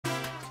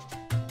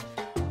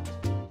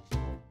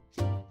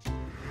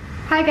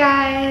Hi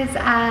guys,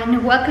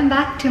 and welcome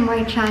back to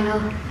my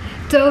channel.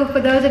 So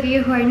for those of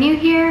you who are new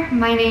here,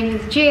 my name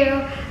is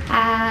Jill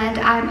and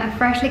I'm a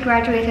freshly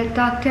graduated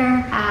doctor,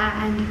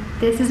 and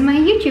this is my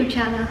YouTube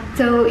channel.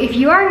 So if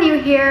you are new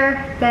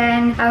here,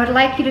 then I would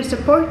like you to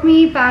support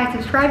me by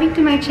subscribing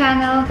to my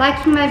channel,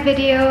 liking my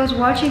videos,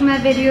 watching my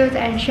videos,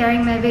 and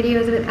sharing my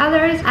videos with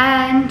others.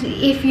 And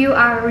if you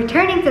are a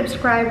returning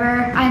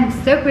subscriber, I'm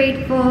so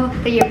grateful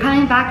that you're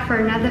coming back for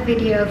another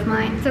video of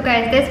mine. So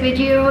guys, this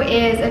video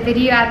is a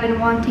video I've been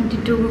wanting to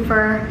do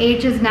for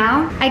ages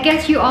now. I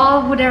guess you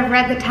all would have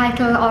read the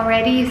title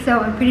already, so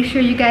I'm pretty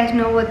sure you guys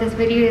know what this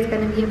video is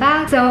going to be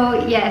about.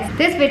 So yes,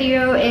 this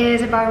video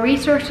is about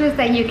resources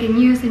that you can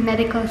use in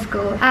medical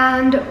school.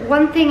 And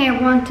one thing I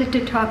wanted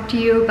to talk to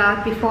you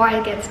about before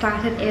I get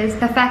started is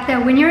the fact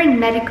that when you're in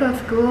medical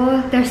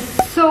school, there's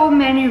so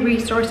many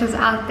resources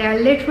out there,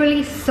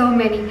 literally so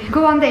many.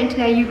 Go on the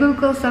internet, you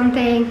Google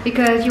something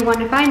because you want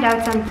to find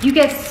out something, you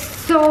get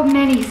so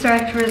many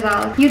search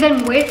results. You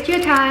then waste your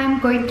time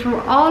going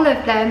through all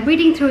of them,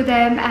 reading through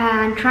them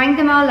and trying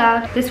them all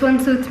out. This one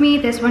suits me,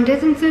 this one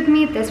doesn't suit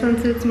me, this one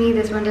suits me,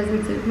 this one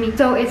doesn't suit me.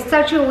 So it's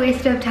such a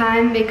waste of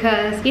time,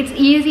 because it's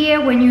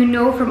easier when you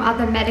know from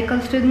other medical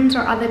students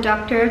or other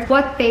doctors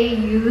what they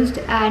used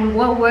and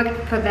what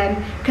worked for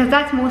them, because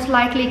that's most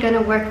likely going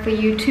to work for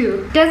you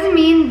too. Doesn't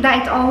mean that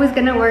it's always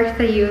going to work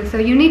for you, so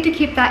you need to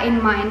keep that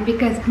in mind,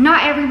 because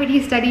not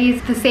everybody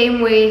studies the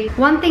same way.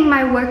 One thing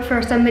might work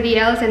for somebody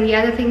else and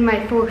the other thing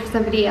might work for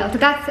somebody else, so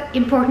that's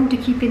important to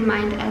keep in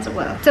mind as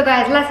well. So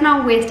guys, let's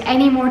not waste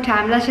any more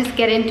time, let's just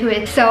get into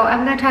it. So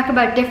I'm going to talk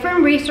about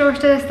different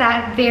resources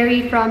that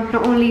vary from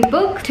not only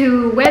books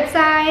to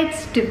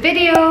websites to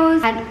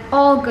videos and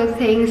all good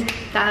things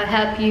that'll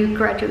help you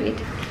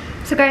graduate.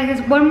 So guys,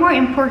 there's one more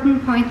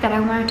important point that I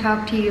want to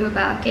talk to you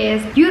about,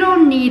 is you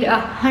don't need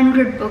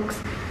 100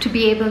 books to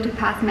be able to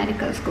pass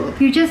medical school.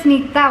 You just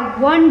need that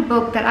one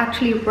book that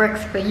actually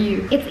works for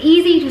you. It's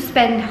easy to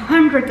spend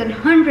hundreds and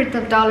hundreds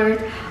of dollars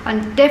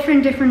on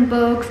different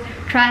books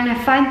trying to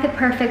find the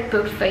perfect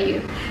book for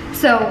you.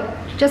 So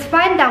just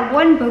find that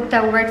one book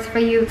that works for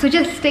you. So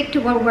just stick to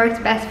what works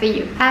best for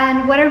you.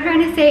 And what I'm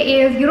trying to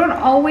say is, you don't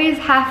always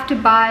have to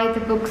buy the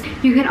books.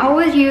 You can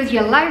always use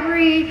your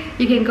library.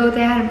 You can go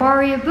there and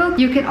borrow a book.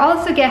 You can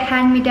also get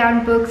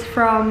hand-me-down books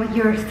from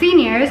your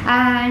seniors,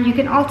 and you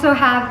can also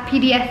have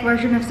PDF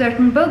version of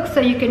certain books, so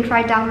you can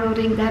try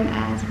downloading them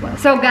as well.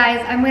 So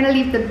guys, I'm going to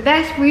leave the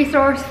best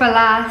resource for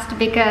last,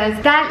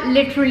 because that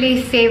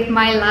literally saved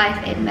my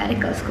life in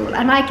medical school,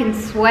 and I can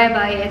swear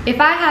by it. If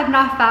I have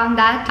not found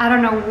that, I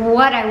don't know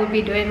what I would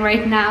be doing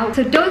right now.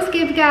 So don't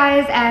skip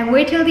guys, and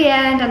wait till the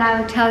end and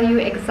I will tell you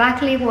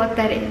exactly what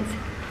that is.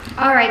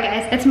 Alright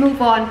guys, let's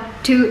move on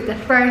to the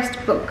first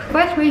book.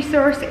 First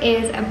resource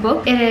is a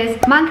book. It is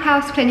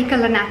Monkhouse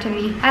Clinical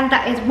Anatomy, and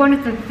that is one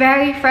of the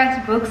very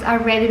first books I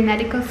read in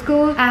medical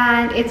school,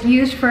 and it's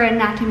used for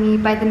anatomy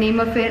by the name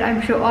of it.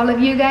 I'm sure all of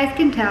you guys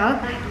can tell.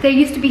 There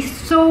used to be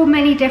so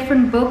many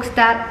different books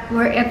that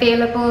were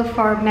available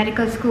for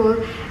medical school,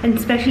 and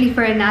especially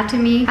for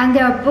anatomy, and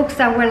there are books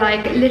that were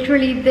like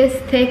literally this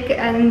thick,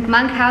 and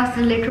Monkhouse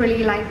is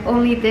literally like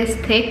only this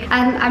thick,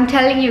 and I'm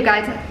telling you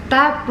guys,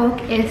 that book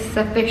is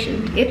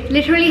sufficient. It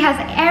literally has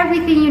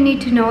everything you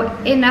need to know,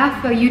 enough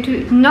for you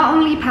to not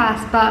only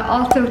pass but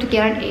also to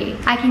get an A.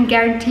 I can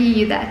guarantee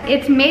you that.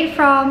 It's made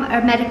from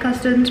a medical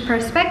student's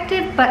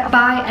perspective but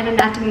by an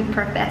anatomy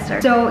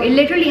professor. So it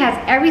literally has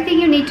everything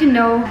you need to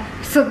know.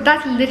 So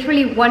that's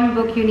literally one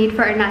book you need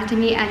for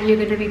anatomy, and you're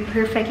going to be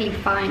perfectly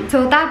fine.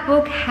 So that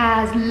book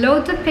has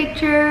loads of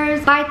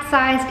pictures,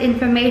 bite-sized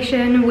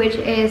information which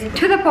is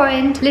to the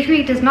point,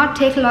 literally does not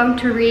take long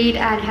to read,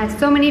 and has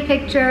so many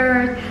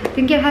pictures. I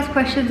think it has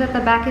questions at the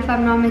back if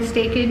I'm not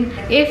mistaken.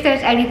 If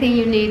there's anything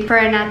you need for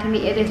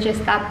anatomy, it is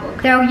just that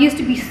book. There used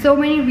to be so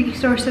many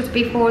resources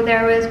before.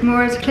 There was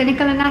Moore's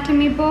Clinical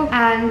Anatomy book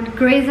and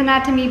Gray's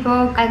Anatomy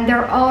book, and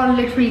they're all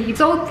literally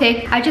so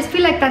thick. I just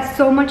feel like that's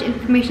so much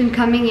information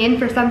coming in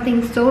for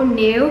something so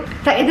new,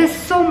 that it is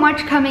so much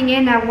coming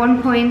in at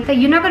one point that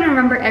you're not going to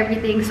remember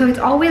everything. So it's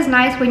always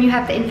nice when you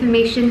have the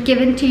information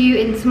given to you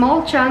in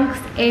small chunks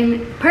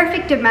in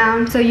perfect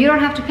amount, so you don't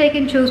have to pick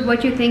and choose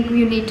what you think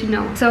you need to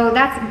know. So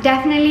that's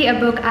definitely a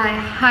book I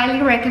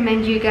highly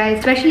recommend you guys,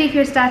 especially if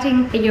you're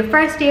starting in your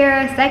first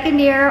year, second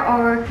year,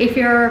 or if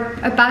you're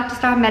about to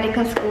start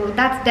medical school.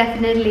 That's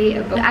definitely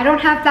a book. I don't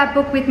have that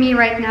book with me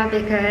right now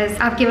because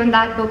I've given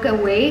that book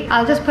away.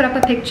 I'll just put up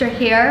a picture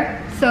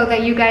here so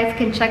that you guys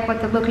can check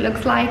what the book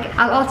looks like.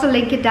 I'll also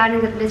link it down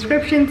in the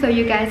description so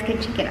you guys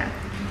can check it out.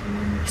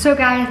 So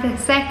guys, the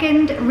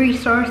second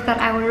resource that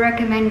I would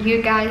recommend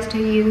you guys to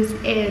use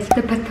is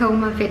the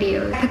Pathoma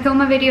videos.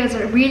 Pathoma videos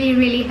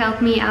really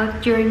helped me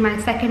out during my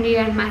second year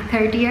and my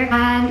third year,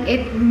 and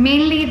it's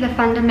mainly the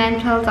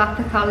fundamentals of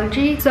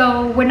pathology.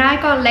 So when I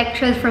got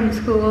lectures from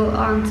school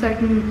on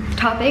certain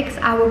topics,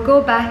 I would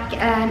go back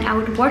and I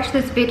would watch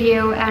this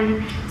video,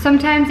 and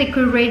sometimes it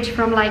could range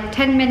from like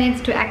 10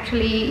 minutes to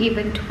actually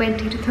even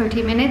 20 to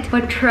 30 minutes,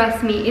 but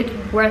trust me,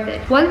 it's worth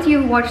it. Once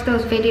you watch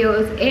those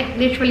videos, it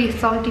literally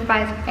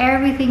solidifies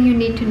everything you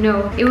need to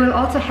know. It will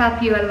also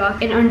help you a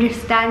lot in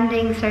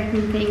understanding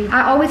certain things.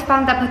 I always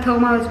found that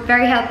Pathoma was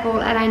very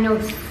helpful, and I know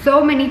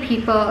so many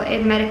people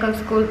in medical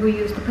school who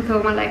use the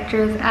Pathoma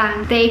lectures,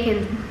 and they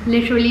can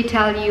literally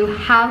tell you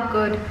how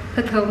good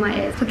Pathoma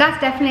is. So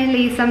that's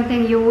definitely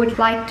something you would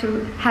like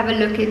to have a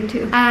look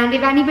into. And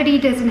if anybody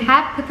doesn't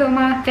have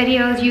Pathoma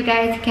videos, you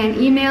guys can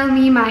email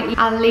me.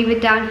 I'll leave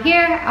it down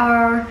here,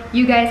 or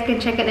you guys can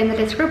check it in the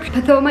description.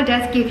 Pathoma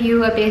does give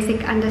you a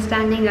basic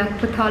understanding of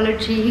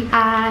pathology,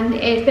 and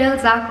it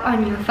builds up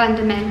on your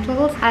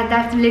fundamentals, and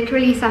that's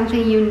literally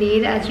something you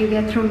need as you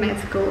get through med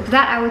school. So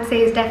that I would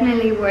say is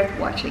definitely worth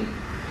watching.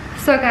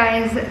 So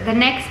guys, the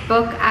next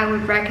book I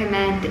would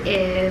recommend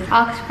is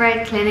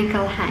Oxford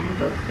Clinical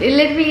Handbook. It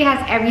literally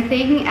has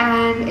everything,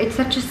 and it's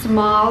such a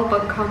small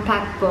but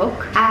compact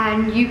book,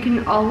 and you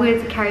can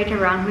always carry it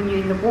around when you're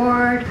in the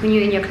ward, when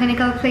you're in your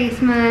clinical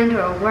placement,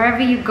 or wherever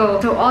you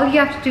go. So all you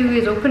have to do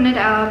is open it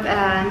up,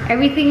 and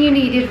everything you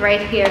need is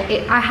right here.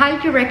 I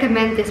highly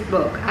recommend this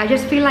book. I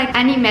just feel like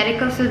any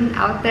medical student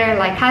out there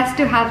has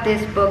to have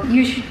this book.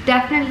 You should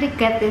definitely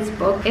get this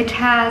book. It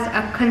has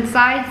a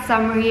concise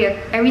summary of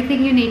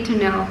everything you need to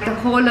know, the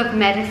whole of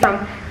medicine,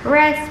 from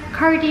rest,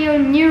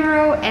 cardio,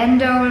 neuro,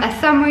 endo, a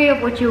summary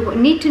of what you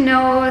need to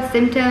know,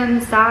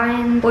 symptoms,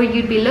 signs, what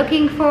you'd be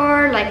looking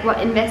for, like what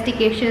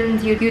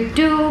investigations you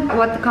do,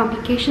 what the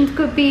complications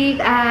could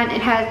be, and it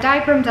has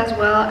diagrams as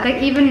well.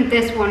 Like even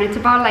this one, it's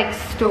about like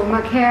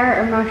stomach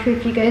hair. I'm not sure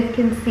if you guys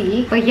can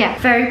see, but yeah,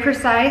 very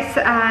precise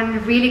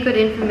and really good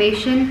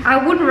information.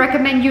 I wouldn't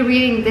recommend you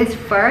reading this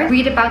first.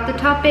 Read about the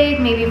topic,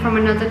 maybe from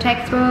another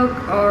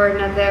textbook or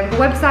another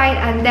website,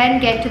 and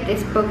then get to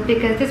this book,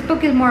 because this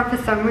book is more of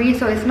a summary,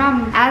 so it's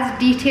not as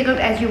detailed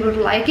as you would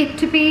like it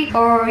to be,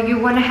 or you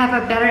want to have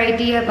a better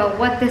idea about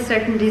what this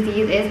certain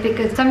disease is,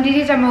 because some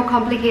diseases are more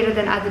complicated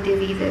than other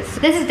diseases.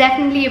 This is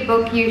definitely a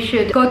book you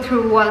should go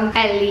through once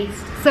at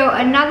least. So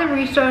another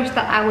resource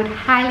that I would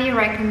highly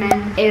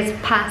recommend is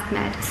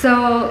PassMed.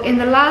 So in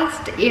the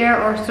last year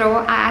or so,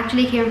 I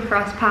actually came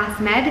across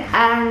PassMed,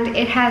 and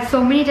it has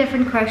so many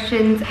different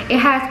questions. It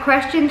has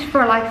questions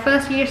for like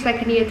first year,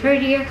 second year,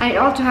 third year, and it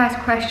also has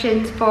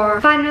questions for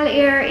final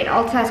year. It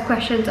also has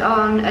questions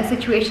on a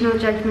situational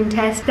judgment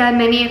test that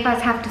many of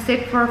us have to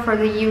sit for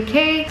the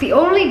UK. The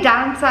only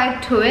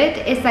downside to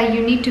it is that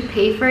you need to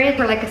pay for it,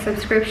 for like a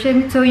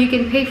subscription. So you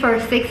can pay for a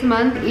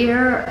 6-month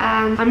year,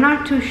 and I'm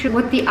not too sure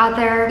what the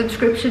other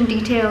subscription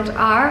details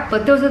are,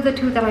 but those are the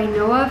two that I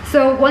know of.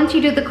 So once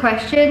you do the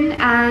question,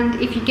 and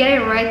if you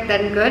get it right,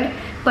 then good.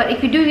 But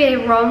if you do get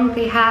it wrong,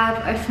 they have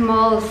a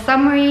small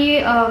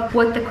summary of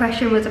what the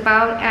question was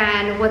about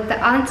and what the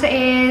answer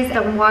is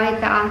and why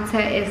the answer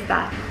is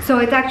that. So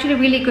it's actually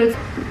really good.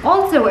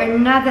 Also,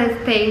 another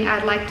thing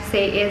I'd like to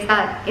say is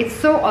that it's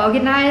so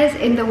organized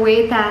in the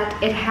way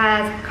that it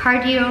has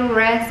cardio,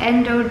 rest,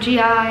 endo,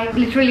 GI,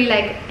 literally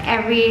like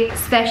every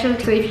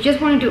specialty. So if you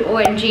just want to do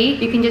ONG,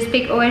 you can just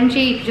pick ONG.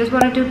 If you just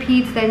want to do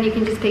peds, then you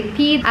can just pick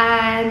peds.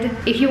 And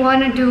if you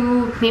want to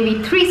do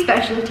maybe 3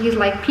 specialties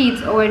like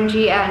peds,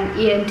 ONG, and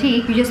ENT,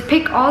 you just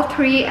pick all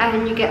 3,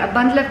 and you get a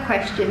bundle of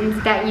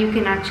questions that you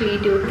can actually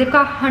do. They've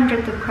got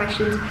hundreds of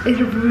questions. It's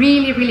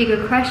really, really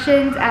good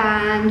questions,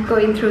 and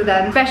going through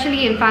them,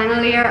 especially in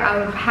final year, I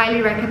would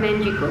highly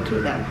recommend you go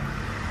through them.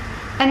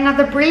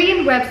 Another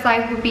brilliant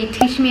website would be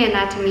Teach Me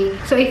Anatomy.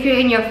 So if you're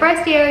in your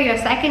first year, your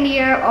second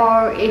year,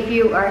 or if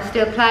you are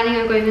still planning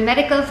on going to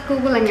medical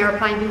school and you're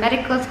applying to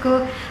medical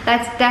school,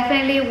 that's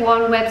definitely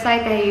one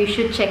website that you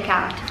should check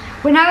out.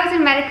 When I was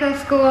in medical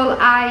school,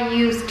 I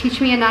used Teach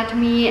Me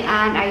Anatomy,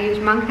 and I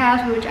used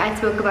Monkhouse, which I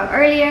spoke about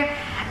earlier,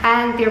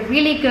 and they're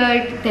really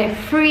good. They're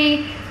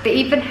free. They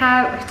even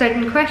have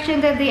certain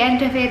questions at the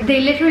end of it.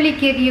 They literally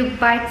give you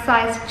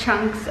bite-sized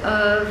chunks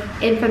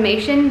of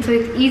information, so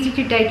it's easy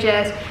to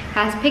digest. It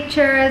has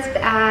pictures,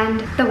 and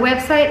the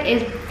website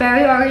is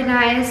very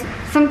organized.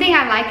 Something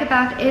I like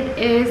about it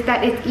is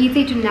that it's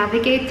easy to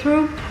navigate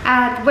through.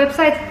 The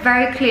website's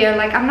very clear.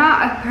 Like, I'm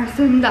not a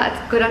person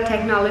that's good at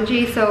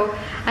technology, so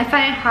I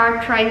find it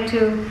hard trying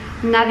to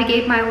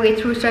navigate my way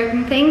through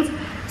certain things.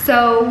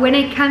 So when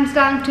it comes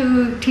down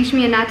to Teach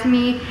Me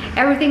Anatomy,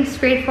 everything's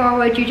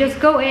straightforward. You just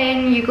go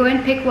in, you go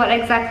and pick what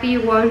exactly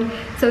you want.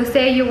 So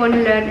say you want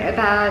to learn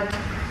about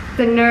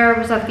the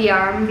nerves of the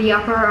arm, the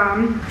upper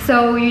arm.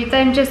 So you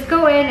then just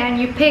go in and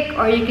you pick,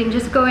 or you can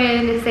just go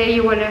in and say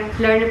you want to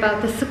learn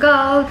about the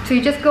skull. So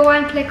you just go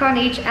and click on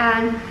each,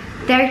 and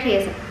there it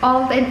is,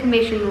 all the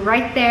information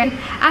right there.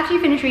 After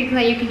you finish reading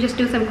that, you can just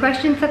do some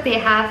questions that they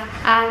have,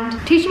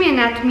 and Teach Me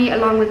Anatomy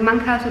along with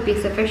Monkhouse would be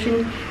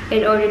sufficient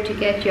in order to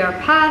get your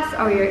pass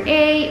or your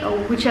A, or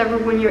whichever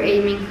one you're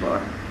aiming for.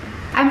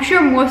 I'm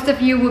sure most of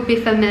you would be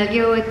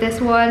familiar with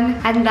this one,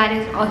 and that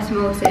is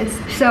Osmosis.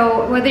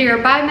 So whether you're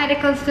a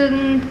biomedical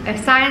student,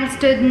 a science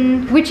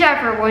student,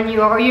 whichever one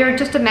you are, or you're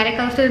just a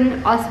medical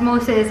student,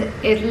 Osmosis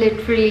is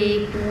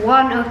literally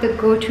one of the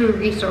go-to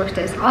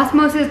resources.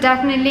 Osmosis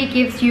definitely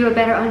gives you a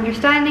better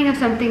understanding of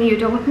something you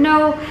don't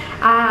know.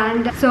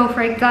 And so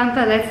for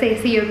example, let's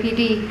say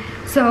COPD.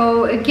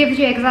 So it gives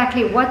you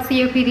exactly what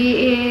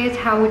COPD is,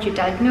 how would you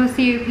diagnose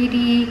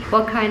COPD,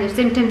 what kind of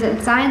symptoms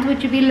and signs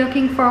would you be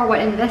looking for, what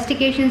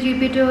investigations you'd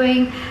be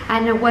doing,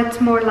 and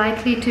what's more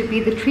likely to be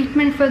the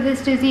treatment for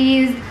this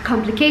disease,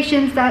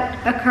 complications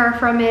that occur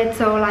from it.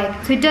 So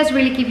it does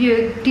really give you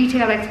a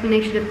detailed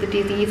explanation of the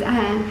disease,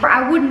 and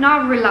I would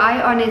not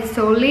rely on it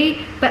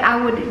solely, but I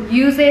would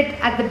use it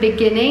at the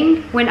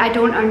beginning when I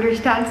don't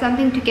understand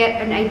something to get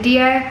an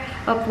idea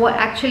of what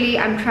actually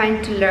I'm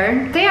trying to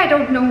learn. Say I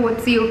don't know what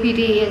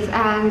COPD is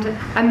and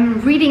I'm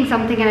reading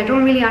something and I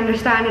don't really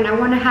understand, and I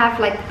want to have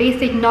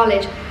basic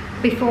knowledge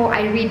before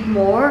I read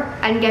more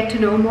and get to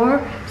know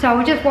more. So I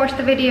would just watch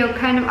the video,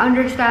 kind of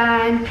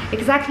understand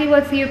exactly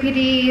what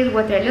COPD is,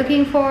 what they're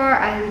looking for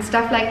and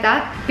stuff like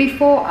that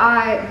before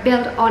I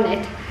build on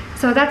it.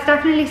 So that's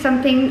definitely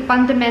something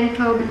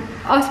fundamental.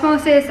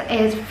 Osmosis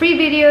is free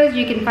videos,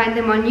 you can find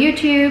them on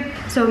YouTube,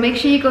 so make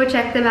sure you go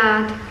check them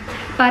out.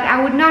 But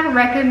I would not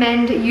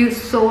recommend you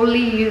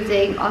solely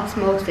using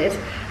Osmosis.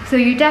 So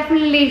you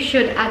definitely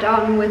should add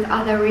on with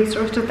other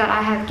resources that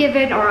I have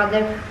given or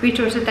other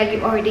resources that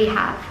you already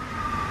have.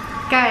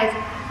 Guys,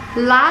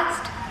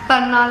 last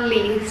but not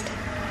least,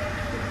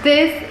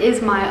 this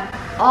is my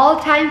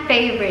all-time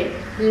favorite,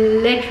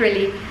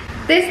 literally.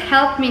 This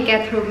helped me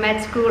get through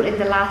med school in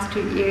the last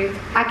 2 years.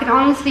 I can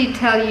honestly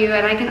tell you,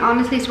 and I can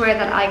honestly swear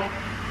that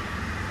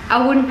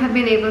I wouldn't have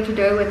been able to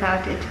do it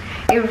without it.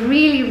 It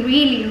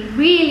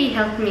really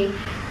helped me.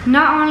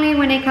 Not only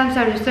when it comes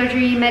down to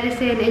surgery,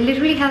 medicine, it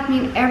literally helped me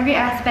in every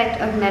aspect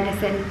of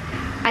medicine.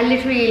 I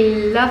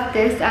literally love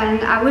this,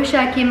 and I wish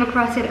I came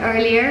across it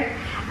earlier.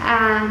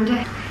 And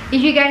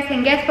if you guys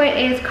can guess what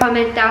it is,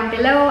 comment down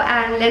below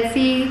and let's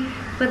see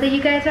whether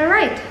you guys are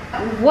right.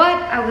 What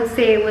I would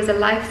say was a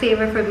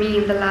lifesaver for me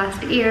in the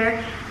last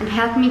year and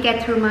helped me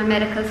get through my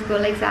medical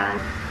school exam,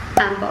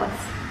 Handbook.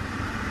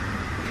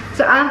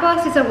 So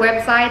Handbook is a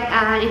website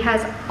and it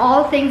has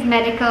all things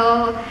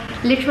medical,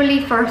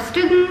 literally for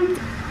students.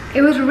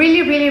 It was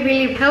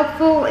really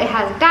helpful. It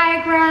has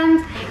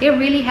diagrams. It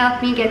really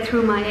helped me get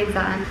through my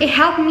exam. It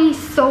helped me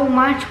so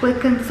much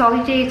with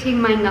consolidating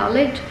my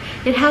knowledge.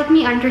 It helped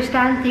me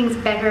understand things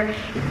better.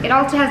 It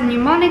also has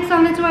mnemonics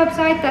on its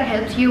website that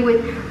helps you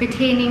with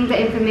retaining the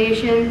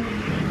information.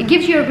 It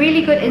gives you a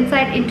really good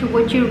insight into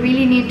what you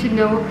really need to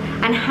know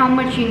and how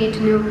much you need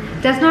to know.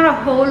 There's not a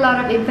whole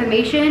lot of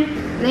information.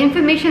 The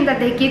information that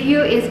they give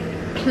you is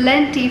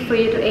plenty for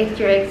you to ace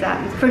your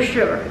exams, for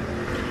sure.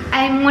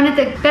 And one of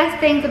the best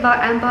things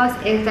about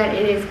Handbook is that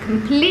it is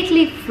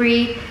completely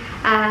free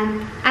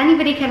and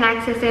anybody can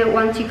access it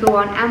once you go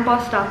on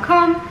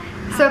handbook.com.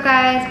 So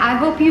guys, I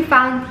hope you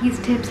found these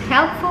tips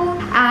helpful,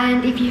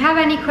 and if you have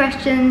any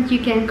questions you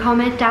can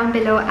comment down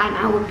below and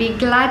I would be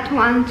glad to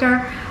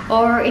answer,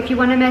 or if you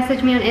want to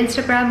message me on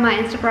Instagram, my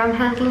Instagram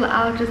handle,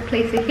 I'll just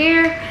place it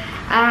here.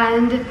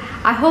 And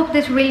I hope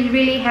this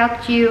really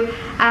helped you.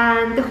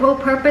 And the whole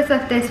purpose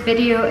of this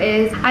video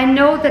is, I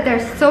know that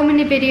there's so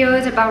many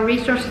videos about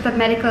resources that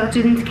medical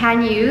students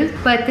can use,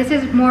 but this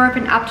is more of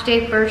an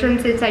up-to-date version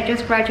since I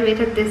just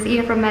graduated this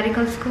year from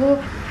medical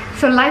school.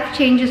 So life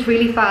changes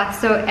really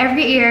fast. So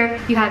every year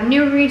you have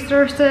new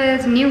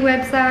resources, new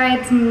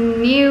websites,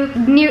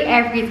 new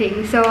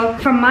everything. So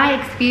from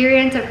my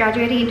experience of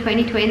graduating in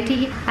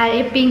 2020 and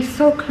it being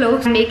so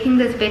close to making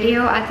this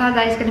video, I thought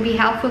that it's going to be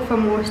helpful for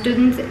more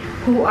students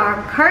who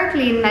are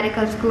currently in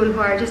medical school, who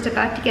are just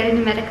about to get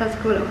into medical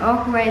school, or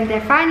who are in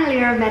their final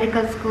year of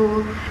medical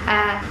school.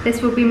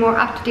 This will be more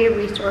up-to-date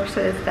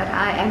resources that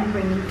I am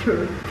bringing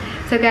through.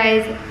 So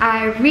guys,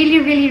 I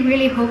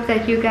really hope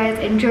that you guys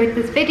enjoyed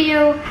this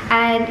video,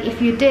 and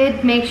if you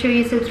did, make sure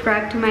you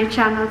subscribe to my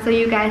channel so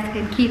you guys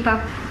can keep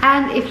up.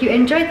 And if you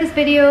enjoyed this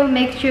video,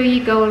 make sure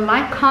you go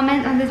like,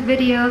 comment on this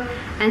video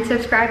and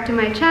subscribe to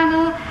my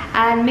channel,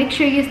 and make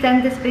sure you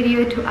send this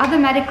video to other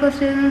medical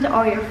students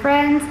or your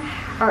friends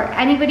or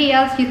anybody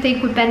else you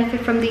think would benefit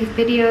from these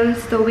videos,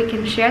 so we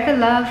can share the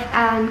love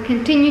and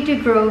continue to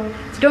grow.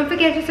 So don't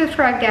forget to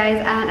subscribe guys,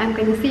 and I'm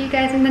going to see you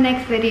guys in the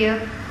next video.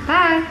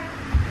 Bye!